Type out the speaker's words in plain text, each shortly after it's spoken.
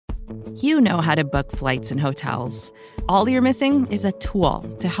You know how to book flights and hotels. All you're missing is a tool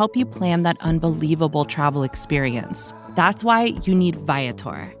to help you plan that unbelievable travel experience. That's why you need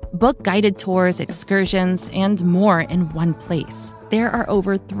Viator. Book guided tours, excursions, and more in one place. There are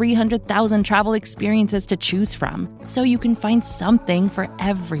over 300,000 travel experiences to choose from, so you can find something for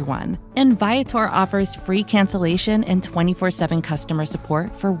everyone. And Viator offers free cancellation and 24/7 customer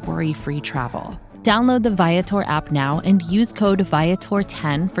support for worry-free travel. Download the Viator app now and use code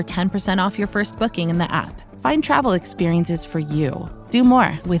Viator10 for 10% off your first booking in the app. Find travel experiences for you. Do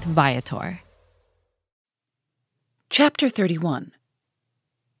more with Viator. Chapter 31.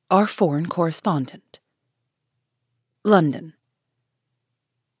 Our Foreign Correspondent. London.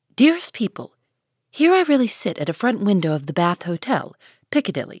 Dearest people, here I really sit at a front window of the Bath Hotel,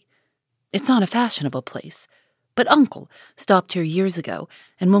 Piccadilly. It's not a fashionable place, but Uncle stopped here years ago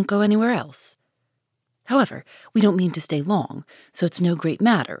and won't go anywhere else. However, we don't mean to stay long, so it's no great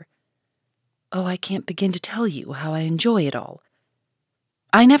matter. Oh, I can't begin to tell you how I enjoy it all.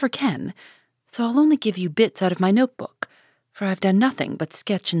 I never can, so I'll only give you bits out of my notebook, for I've done nothing but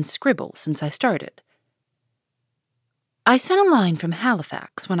sketch and scribble since I started. I sent a line from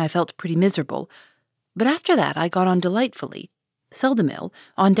Halifax when I felt pretty miserable, but after that I got on delightfully, seldom ill,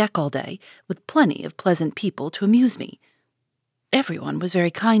 on deck all day, with plenty of pleasant people to amuse me. Everyone was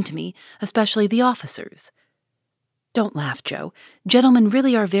very kind to me, especially the officers. Don't laugh, Joe. Gentlemen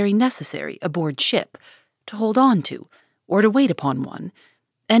really are very necessary aboard ship, to hold on to, or to wait upon one,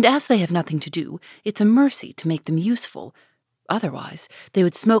 and as they have nothing to do, it's a mercy to make them useful. Otherwise, they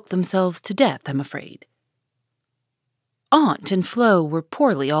would smoke themselves to death, I'm afraid. Aunt and Flo were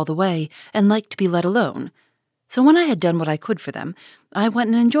poorly all the way, and liked to be let alone, so when I had done what I could for them, I went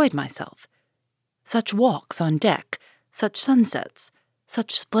and enjoyed myself. Such walks on deck, such sunsets,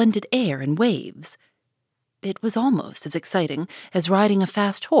 such splendid air and waves. It was almost as exciting as riding a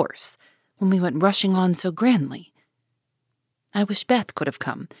fast horse when we went rushing on so grandly. I wish Beth could have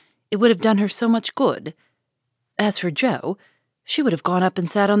come. It would have done her so much good. As for Jo, she would have gone up and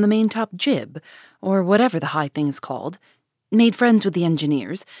sat on the maintop jib, or whatever the high thing is called, made friends with the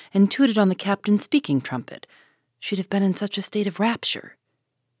engineers, and tooted on the captain's speaking trumpet. She'd have been in such a state of rapture.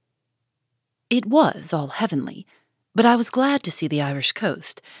 It was all heavenly, but I was glad to see the Irish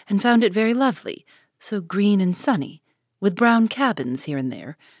coast, and found it very lovely, so green and sunny, with brown cabins here and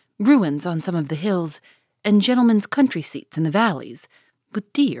there, ruins on some of the hills, and gentlemen's country seats in the valleys,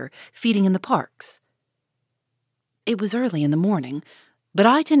 with deer feeding in the parks. It was early in the morning, but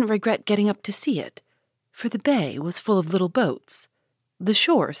I didn't regret getting up to see it, for the bay was full of little boats, the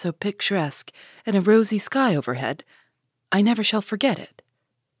shore so picturesque, and a rosy sky overhead. I never shall forget it.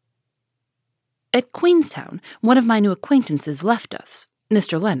 At Queenstown, one of my new acquaintances left us,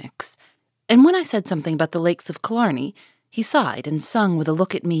 Mr. Lennox, and when I said something about the lakes of Killarney, he sighed and sung with a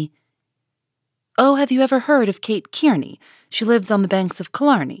look at me, "Oh, have you ever heard of Kate Kearney? She lives on the banks of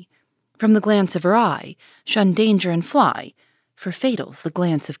Killarney. From the glance of her eye, shun danger and fly, for fatal's the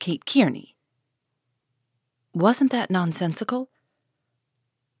glance of Kate Kearney." Wasn't that nonsensical?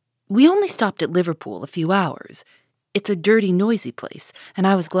 We only stopped at Liverpool a few hours. It's a dirty, noisy place, and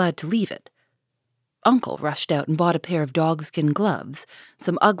I was glad to leave it. Uncle rushed out and bought a pair of dogskin gloves,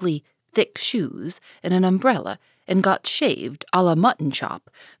 some ugly, thick shoes, and an umbrella, and got shaved a la mutton chop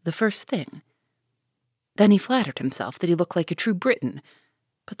the first thing. Then he flattered himself that he looked like a true Briton,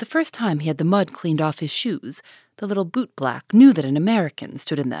 but the first time he had the mud cleaned off his shoes, the little bootblack knew that an American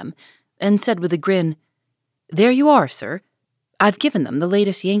stood in them, and said with a grin, "There you are, sir. I've given them the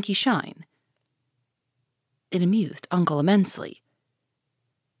latest Yankee shine." It amused Uncle immensely.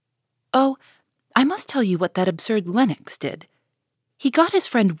 Oh, I must tell you what that absurd Lennox did. He got his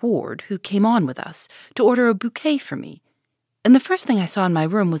friend Ward, who came on with us, to order a bouquet for me, and the first thing I saw in my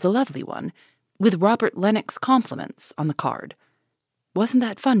room was a lovely one, with Robert Lennox compliments on the card. Wasn't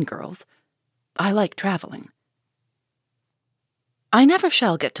that fun, girls? I like traveling. I never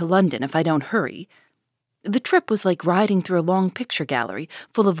shall get to London if I don't hurry. The trip was like riding through a long picture gallery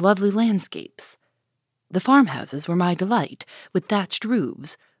full of lovely landscapes. The farmhouses were my delight, with thatched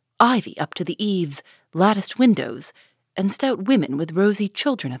roofs, ivy up to the eaves, latticed windows, and stout women with rosy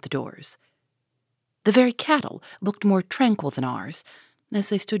children at the doors. The very cattle looked more tranquil than ours, as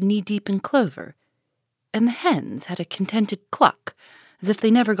they stood knee-deep in clover, and the hens had a contented cluck, as if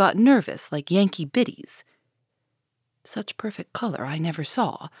they never got nervous like Yankee biddies. Such perfect color I never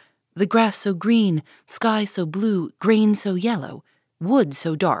saw, the grass so green, sky so blue, grain so yellow, wood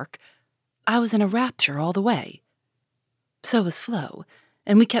so dark. I was in a rapture all the way. So was Flo,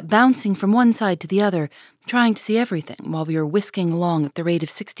 and we kept bouncing from one side to the other, trying to see everything while we were whisking along at the rate of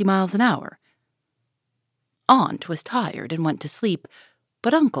 60 miles an hour. Aunt was tired and went to sleep,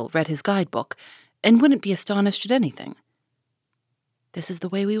 but Uncle read his guidebook and wouldn't be astonished at anything. This is the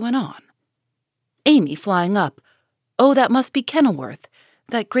way we went on. Amy flying up. Oh, that must be Kenilworth,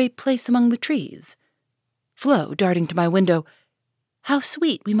 that great place among the trees. Flo darting to my window. How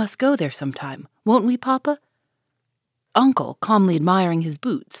sweet, we must go there sometime, won't we, Papa? Uncle calmly admiring his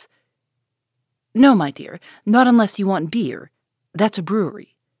boots. No, my dear, not unless you want beer. That's a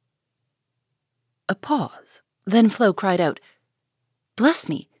brewery. A pause. Then Flo cried out, Bless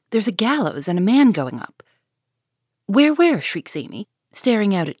me, there's a gallows and a man going up. Where, shrieks Amy,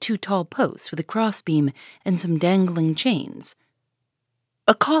 staring out at 2 tall posts with a crossbeam and some dangling chains.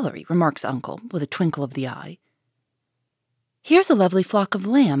 A colliery, remarks Uncle, with a twinkle of the eye. Here's a lovely flock of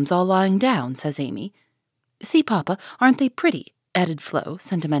lambs all lying down, says Amy. See, Papa, aren't they pretty? Added Flo,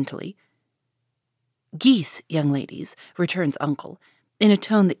 sentimentally. Geese, young ladies, returns Uncle, in a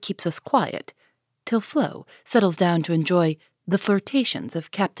tone that keeps us quiet, till Flo settles down to enjoy the flirtations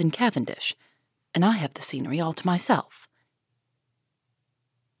of Captain Cavendish, and I have the scenery all to myself.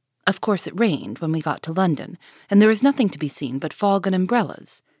 Of course it rained when we got to London, and there was nothing to be seen but fog and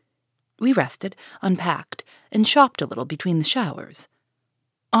umbrellas. We rested, unpacked, and shopped a little between the showers.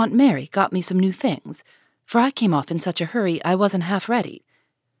 Aunt Mary got me some new things, for I came off in such a hurry I wasn't half ready.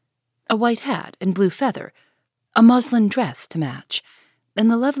 A white hat and blue feather, a muslin dress to match, and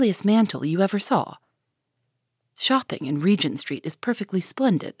the loveliest mantle you ever saw. Shopping in Regent Street is perfectly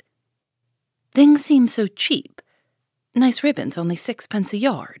splendid. Things seem so cheap. Nice ribbons only 6 pence a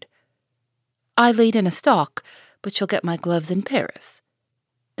yard. I laid in a stock, but shall get my gloves in Paris.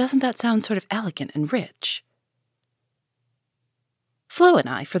 Doesn't that sound sort of elegant and rich? Flo and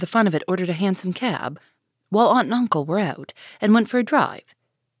I, for the fun of it, ordered a hansom cab, while Aunt and Uncle were out, and went for a drive,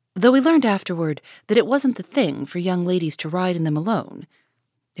 though we learned afterward that it wasn't the thing for young ladies to ride in them alone.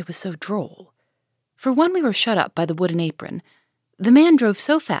 It was so droll. For when we were shut up by the wooden apron, the man drove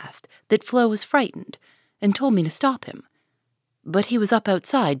so fast that Flo was frightened, and told me to stop him. But he was up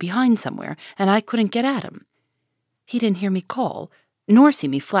outside behind somewhere, and I couldn't get at him. He didn't hear me call, nor see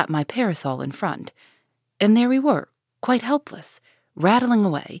me flap my parasol in front, and there we were, quite helpless, rattling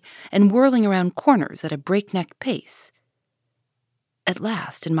away and whirling around corners at a breakneck pace. At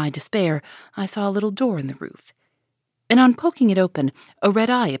last, in my despair, I saw a little door in the roof, and on poking it open, a red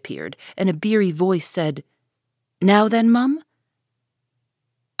eye appeared, and a beery voice said, "Now then, Mum?"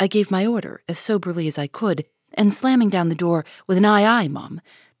 I gave my order as soberly as I could, and slamming down the door with an "Aye, aye, Mum,"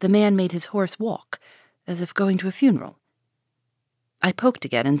 the man made his horse walk, as if going to a funeral. I poked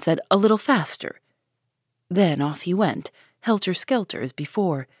again and said, "A little faster." Then off he went, helter-skelter as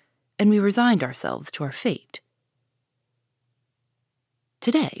before, and we resigned ourselves to our fate.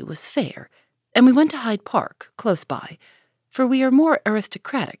 Today was fair, and we went to Hyde Park, close by, for we are more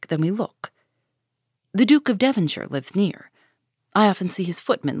aristocratic than we look. The Duke of Devonshire lives near. I often see his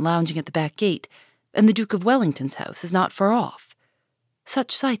footman lounging at the back gate, and the Duke of Wellington's house is not far off.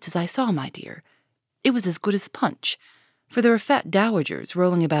 Such sights as I saw, my dear. It was as good as punch, for there were fat dowagers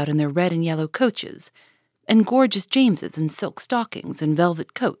rolling about in their red and yellow coaches, and gorgeous Jameses in silk stockings and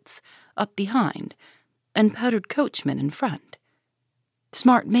velvet coats, up behind, and powdered coachmen in front.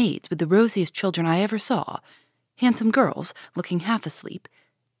 Smart maids with the rosiest children I ever saw, handsome girls looking half asleep,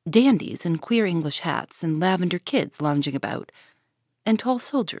 dandies in queer English hats and lavender kids lounging about, and tall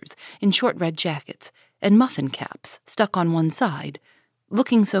soldiers in short red jackets and muffin caps stuck on one side,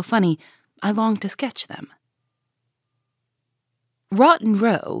 looking so funny I longed to sketch them. Rotten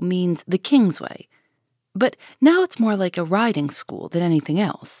Row means the Kingsway, but now it's more like a riding school than anything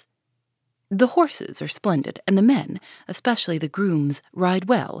else. The horses are splendid, and the men, especially the grooms, ride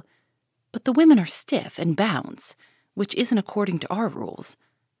well, but the women are stiff and bounce, which isn't according to our rules.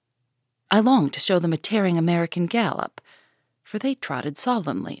 I longed to show them a tearing American gallop, for they trotted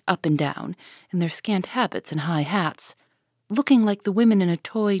solemnly up and down in their scant habits and high hats, looking like the women in a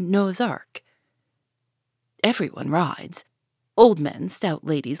toy Noah's Ark. Everyone rides, old men, stout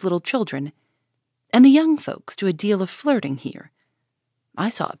ladies, little children, and the young folks do a deal of flirting here. I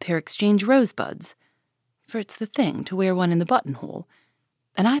saw a pair exchange rosebuds, for it's the thing to wear one in the buttonhole,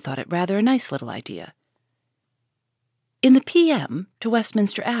 and I thought it rather a nice little idea. In the PM to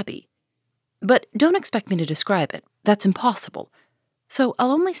Westminster Abbey, but don't expect me to describe it, that's impossible, so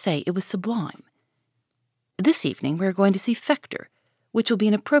I'll only say it was sublime. This evening we are going to see Fector, which will be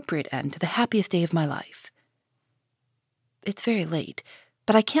an appropriate end to the happiest day of my life. It's very late,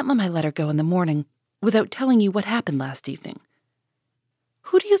 but I can't let my letter go in the morning without telling you what happened last evening.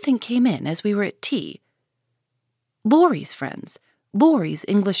 Who do you think came in as we were at tea? Laurie's friends, Laurie's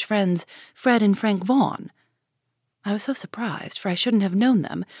English friends, Fred and Frank Vaughan. I was so surprised, for I shouldn't have known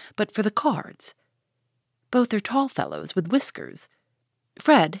them, but for the cards. Both are tall fellows with whiskers.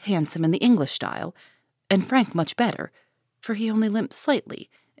 Fred handsome in the English style, and Frank much better, for he only limps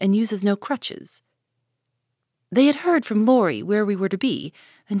slightly and uses no crutches. They had heard from Laurie where we were to be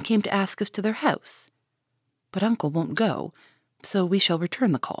and came to ask us to their house. But Uncle won't go, so we shall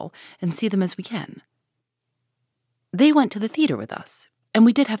return the call and see them as we can. They went to the theater with us, and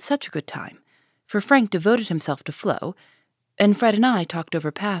we did have such a good time, for Frank devoted himself to Flo, and Fred and I talked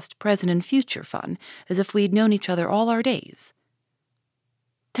over past, present, and future fun as if we had known each other all our days.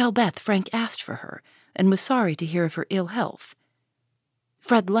 Tell Beth Frank asked for her and was sorry to hear of her ill health.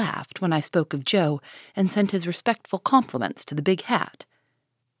 Fred laughed when I spoke of Joe and sent his respectful compliments to the big hat.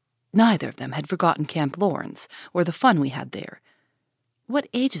 Neither of them had forgotten Camp Lawrence or the fun we had there. What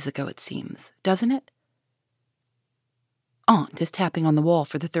ages ago it seems, doesn't it? Aunt is tapping on the wall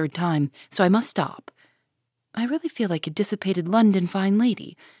for the third time, so I must stop. I really feel like a dissipated London fine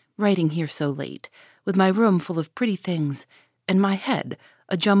lady, writing here so late, with my room full of pretty things, and my head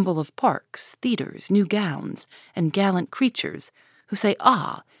a jumble of parks, theaters, new gowns, and gallant creatures who say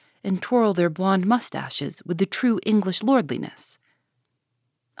ah and twirl their blonde mustaches with the true English lordliness.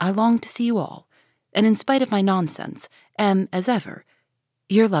 I long to see you all, and in spite of my nonsense, am, as ever,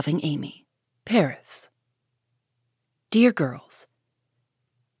 your loving Amy. Paris. Dear girls,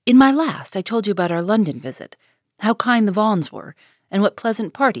 in my last I told you about our London visit, how kind the Vaughans were, and what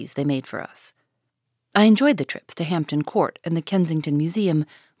pleasant parties they made for us. I enjoyed the trips to Hampton Court and the Kensington Museum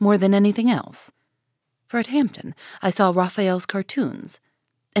more than anything else. For at Hampton I saw Raphael's cartoons,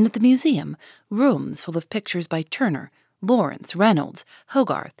 and at the museum rooms full of pictures by Turner, Lawrence, Reynolds,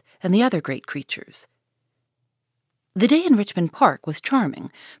 Hogarth, and the other great creatures. The day in Richmond Park was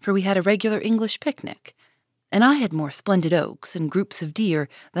charming, for we had a regular English picnic, and I had more splendid oaks and groups of deer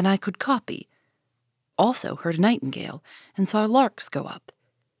than I could copy. Also heard a nightingale and saw larks go up.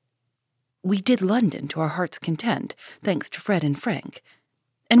 We did London to our heart's content, thanks to Fred and Frank,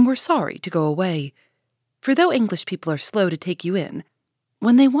 and were sorry to go away, for though English people are slow to take you in,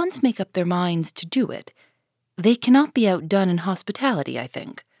 when they once make up their minds to do it, they cannot be outdone in hospitality, I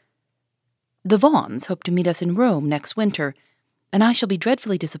think. The Vaughans hope to meet us in Rome next winter, and I shall be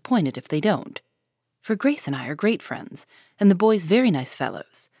dreadfully disappointed if they don't, for Grace and I are great friends, and the boys very nice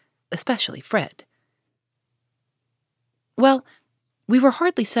fellows, especially Fred. Well, we were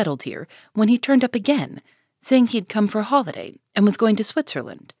hardly settled here when he turned up again, saying he had come for a holiday and was going to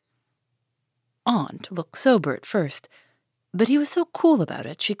Switzerland. Aunt looked sober at first, but he was so cool about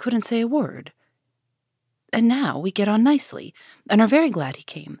it she couldn't say a word. And now we get on nicely, and are very glad he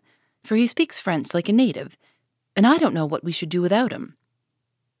came, for he speaks French like a native, and I don't know what we should do without him.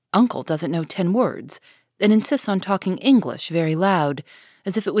 Uncle doesn't know 10 words, and insists on talking English very loud,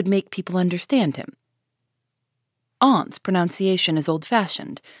 as if it would make people understand him. Aunt's pronunciation is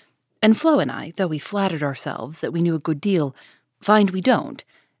old-fashioned, and Flo and I, though we flattered ourselves that we knew a good deal, find we don't,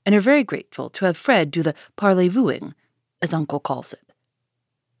 and are very grateful to have Fred do the parlez-vouing, as Uncle calls it.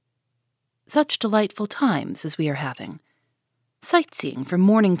 Such delightful times as we are having. Sightseeing from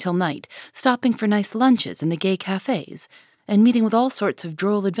morning till night, stopping for nice lunches in the gay cafes, and meeting with all sorts of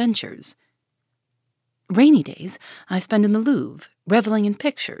droll adventures. Rainy days I spend in the Louvre, reveling in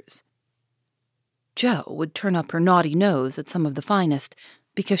pictures. Jo would turn up her naughty nose at some of the finest,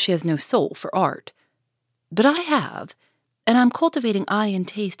 because she has no soul for art. But I have, and I'm cultivating eye and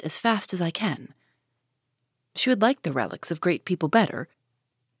taste as fast as I can. She would like the relics of great people better,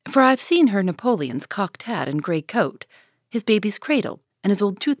 for I've seen her Napoleon's cocked hat and grey coat, his baby's cradle, and his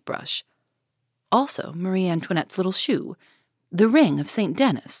old toothbrush. Also Marie Antoinette's little shoe, the ring of St.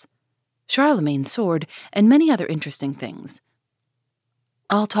 Denis, Charlemagne's sword, and many other interesting things.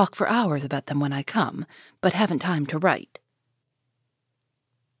 I'll talk for hours about them when I come, but haven't time to write.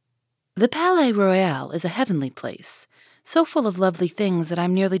 The Palais Royal is a heavenly place, so full of lovely things that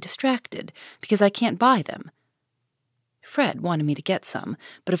I'm nearly distracted because I can't buy them. Fred wanted me to get some,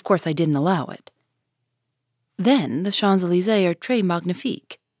 but of course I didn't allow it. Then the Champs-Élysées are très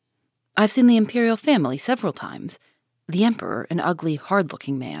magnifiques. I've seen the imperial family several times, the emperor an ugly,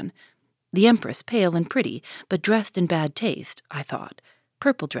 hard-looking man, the empress pale and pretty, but dressed in bad taste, I thought,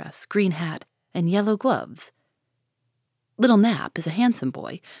 purple dress, green hat, and yellow gloves. Little Nap is a handsome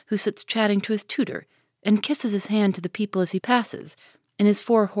boy who sits chatting to his tutor and kisses his hand to the people as he passes, in his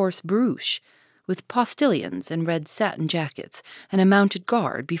 4-horse barouche, with postilions in red satin jackets and a mounted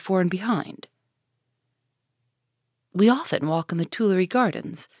guard before and behind. We often walk in the Tuileries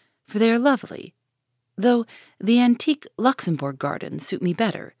Gardens, for they are lovely, though the antique Luxembourg Gardens suit me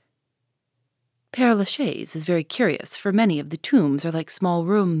better. Père Lachaise is very curious, for many of the tombs are like small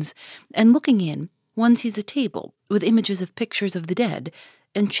rooms, and looking in, one sees a table with images of pictures of the dead,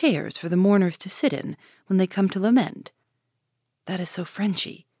 and chairs for the mourners to sit in when they come to lament. That is so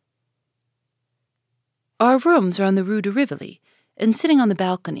Frenchy. Our rooms are on the Rue de Rivoli, and sitting on the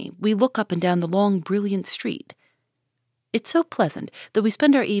balcony, we look up and down the long, brilliant street. It's so pleasant that we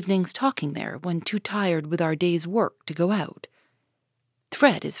spend our evenings talking there when too tired with our day's work to go out.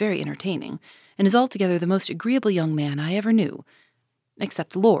 Fred is very entertaining, and is altogether the most agreeable young man I ever knew,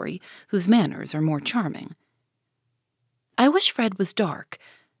 except Laurie, whose manners are more charming. I wish Fred was dark,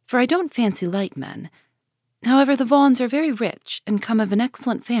 for I don't fancy light men. However, the Vaughans are very rich and come of an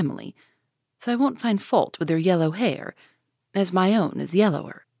excellent family, so I won't find fault with their yellow hair, as my own is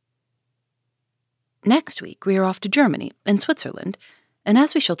yellower. Next week we are off to Germany and Switzerland, and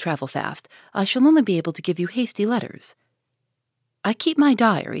as we shall travel fast, I shall only be able to give you hasty letters. I keep my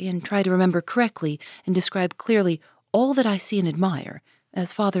diary and try to remember correctly and describe clearly all that I see and admire,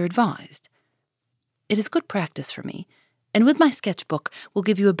 as Father advised. It is good practice for me, and with my sketchbook will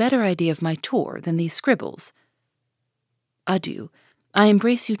give you a better idea of my tour than these scribbles. Adieu. I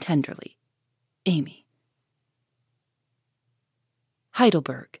embrace you tenderly. Amy.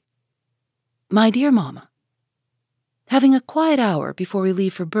 Heidelberg. My dear Mamma, having a quiet hour before we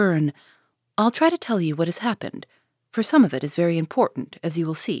leave for Bern, I'll try to tell you what has happened, for some of it is very important, as you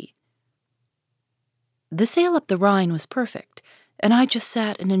will see. The sail up the Rhine was perfect, and I just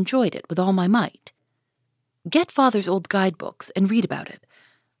sat and enjoyed it with all my might. Get Father's old guidebooks and read about it.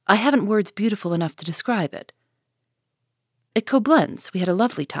 I haven't words beautiful enough to describe it. At Koblenz we had a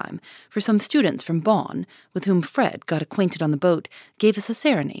lovely time, for some students from Bonn, with whom Fred got acquainted on the boat, gave us a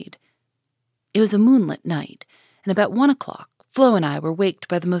serenade. It was a moonlit night, and about 1 o'clock Flo and I were waked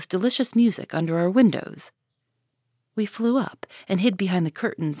by the most delicious music under our windows. We flew up and hid behind the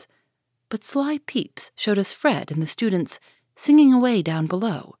curtains, but sly peeps showed us Fred and the students singing away down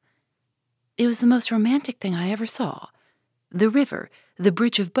below. It was the most romantic thing I ever saw. The river, the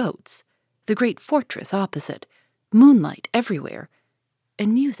bridge of boats, the great fortress opposite, moonlight everywhere,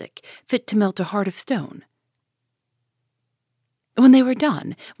 and music fit to melt a heart of stone. When they were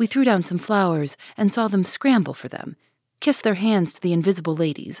done, we threw down some flowers and saw them scramble for them, kiss their hands to the invisible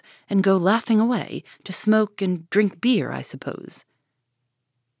ladies, and go laughing away to smoke and drink beer, I suppose.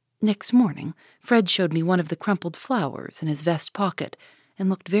 Next morning, Fred showed me one of the crumpled flowers in his vest pocket and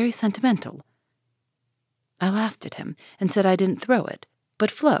looked very sentimental. I laughed at him and said I didn't throw it, but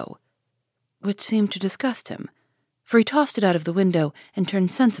Flo, which seemed to disgust him, for he tossed it out of the window and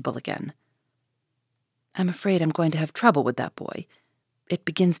turned sensible again. I'm afraid I'm going to have trouble with that boy. It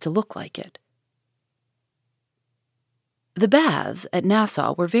begins to look like it. The baths at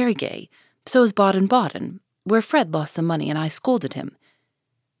Nassau were very gay, so is Baden-Baden, where Fred lost some money and I scolded him.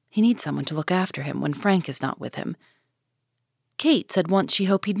 He needs someone to look after him when Frank is not with him. Kate said once she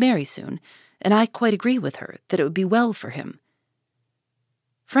hoped he'd marry soon, and I quite agree with her that it would be well for him.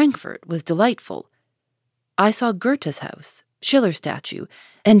 Frankfurt was delightful. I saw Goethe's house, Schiller's statue,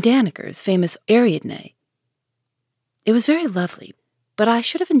 and Danneker's famous Ariadne. It was very lovely, but I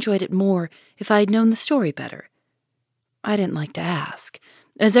should have enjoyed it more if I had known the story better. I didn't like to ask,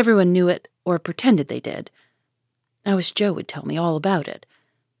 as everyone knew it or pretended they did. I wish Joe would tell me all about it.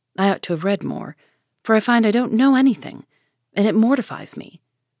 I ought to have read more, for I find I don't know anything, and it mortifies me.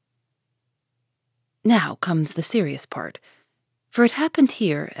 Now comes the serious part, for it happened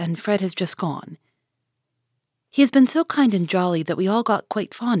here and Fred has just gone. He has been so kind and jolly that we all got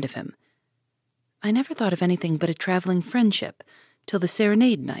quite fond of him. I never thought of anything but a traveling friendship till the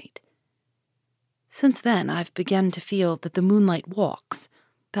serenade night. Since then, I've begun to feel that the moonlight walks,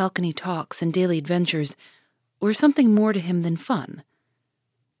 balcony talks, and daily adventures were something more to him than fun.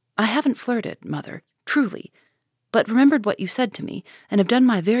 I haven't flirted, Mother, truly, but remembered what you said to me and have done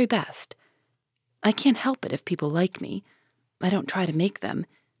my very best. I can't help it if people like me. I don't try to make them,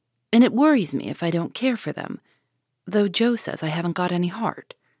 and it worries me if I don't care for them, though Joe says I haven't got any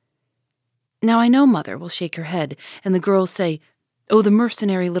heart. Now I know Mother will shake her head, and the girls say, "Oh, the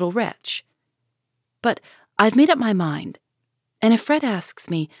mercenary little wretch." But I've made up my mind, and if Fred asks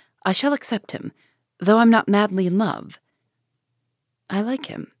me, I shall accept him, though I'm not madly in love. I like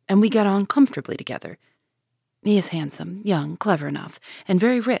him, and we get on comfortably together. He is handsome, young, clever enough, and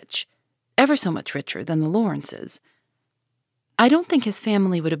very rich, ever so much richer than the Lawrences. I don't think his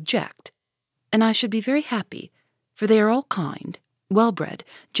family would object, and I should be very happy, for they are all kind, well-bred,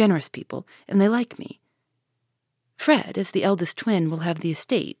 generous people, and they like me. Fred, as the eldest twin, will have the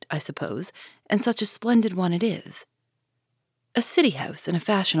estate, I suppose, and such a splendid one it is. A city house in a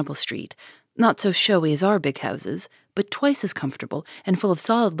fashionable street, not so showy as our big houses, but twice as comfortable and full of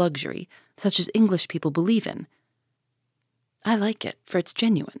solid luxury, such as English people believe in. I like it, for it's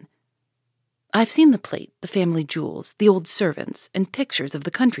genuine. I've seen the plate, the family jewels, the old servants, and pictures of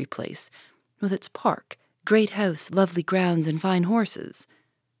the country place, with its park, Great house, lovely grounds, and fine horses.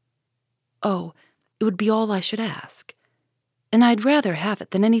 Oh, it would be all I should ask. And I'd rather have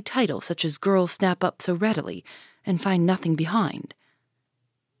it than any title such as girls snap up so readily and find nothing behind.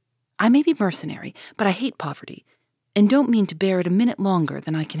 I may be mercenary, but I hate poverty, and don't mean to bear it a minute longer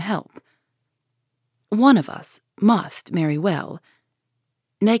than I can help. One of us must marry well.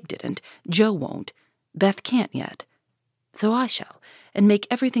 Meg didn't, Joe won't, Beth can't yet. So I shall, and make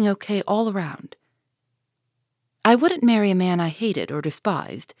everything okay all around. I wouldn't marry a man I hated or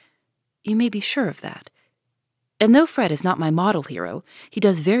despised. You may be sure of that. And though Fred is not my model hero, he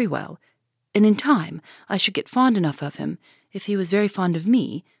does very well, and in time I should get fond enough of him, if he was very fond of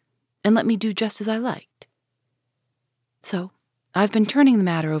me, and let me do just as I liked. So, I've been turning the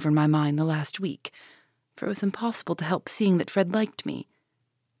matter over in my mind the last week, for it was impossible to help seeing that Fred liked me.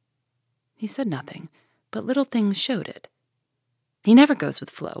 He said nothing, but little things showed it. He never goes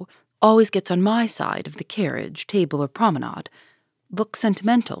with Flo, always gets on my side of the carriage, table, or promenade, looks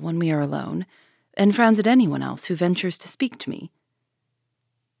sentimental when we are alone, and frowns at anyone else who ventures to speak to me.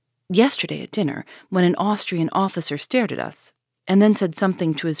 Yesterday at dinner, when an Austrian officer stared at us, and then said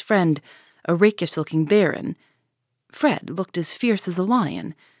something to his friend, a rakish-looking baron, Fred looked as fierce as a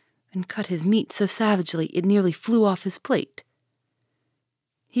lion, and cut his meat so savagely it nearly flew off his plate.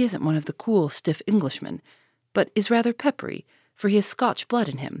 He isn't one of the cool, stiff Englishmen, but is rather peppery, for he has Scotch blood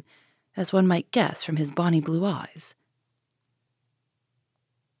in him, as one might guess from his bonny blue eyes.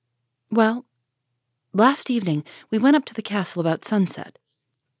 Well, last evening we went up to the castle about sunset,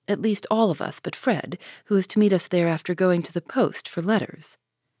 at least all of us but Fred, who was to meet us there after going to the post for letters.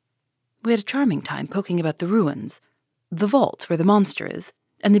 We had a charming time poking about the ruins, the vaults where the monster is,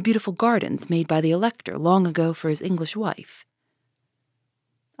 and the beautiful gardens made by the Elector long ago for his English wife.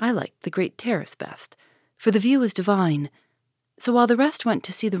 I liked the great terrace best, for the view was divine, so while the rest went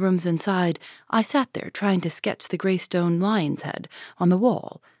to see the rooms inside, I sat there trying to sketch the grey stone lion's head on the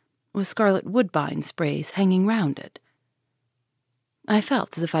wall, with scarlet woodbine sprays hanging round it. I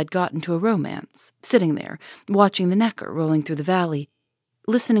felt as if I'd got into a romance, sitting there, watching the Neckar rolling through the valley,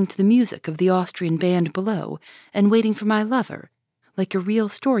 listening to the music of the Austrian band below, and waiting for my lover, like a real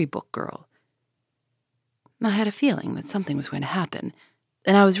storybook girl. I had a feeling that something was going to happen,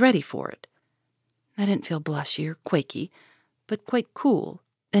 and I was ready for it. I didn't feel blushy or quaky, but quite cool,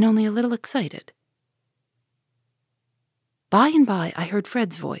 and only a little excited. By and by I heard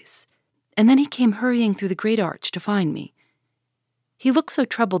Fred's voice, and then he came hurrying through the great arch to find me. He looked so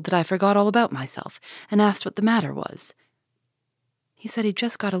troubled that I forgot all about myself and asked what the matter was. He said he'd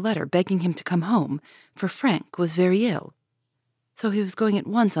just got a letter begging him to come home, for Frank was very ill. So he was going at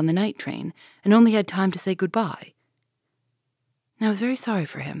once on the night train and only had time to say goodbye. I was very sorry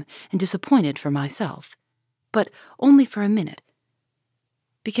for him and disappointed for myself, but only for a minute,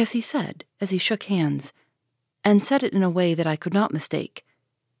 because he said, as he shook hands, and said it in a way that I could not mistake,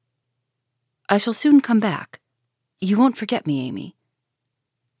 "I shall soon come back. You won't forget me, Amy."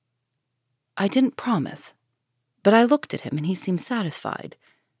 I didn't promise, but I looked at him and he seemed satisfied,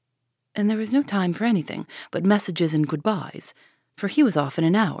 and there was no time for anything but messages and goodbyes, for he was off in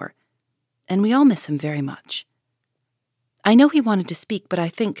an hour, and we all miss him very much. I know he wanted to speak, but I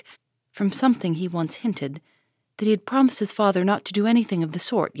think, from something he once hinted, that he had promised his father not to do anything of the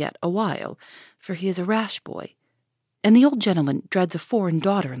sort yet a while, for he is a rash boy, and the old gentleman dreads a foreign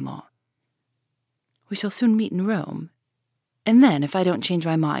daughter-in-law. We shall soon meet in Rome, and then, if I don't change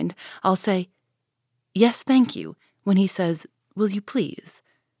my mind, I'll say, "Yes, thank you," when he says, "Will you please?"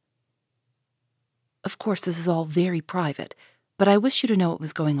 Of course, this is all very private, but I wish you to know what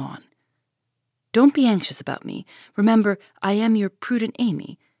was going on. Don't be anxious about me. Remember, I am your prudent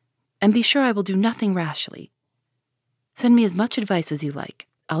Amy, and be sure I will do nothing rashly. Send me as much advice as you like.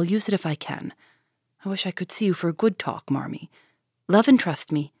 I'll use it if I can. I wish I could see you for a good talk, Marmee. Love and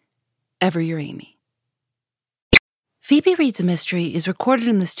trust me. Ever your Amy. Phoebe Reads a Mystery is recorded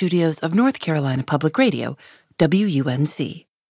in the studios of North Carolina Public Radio, WUNC.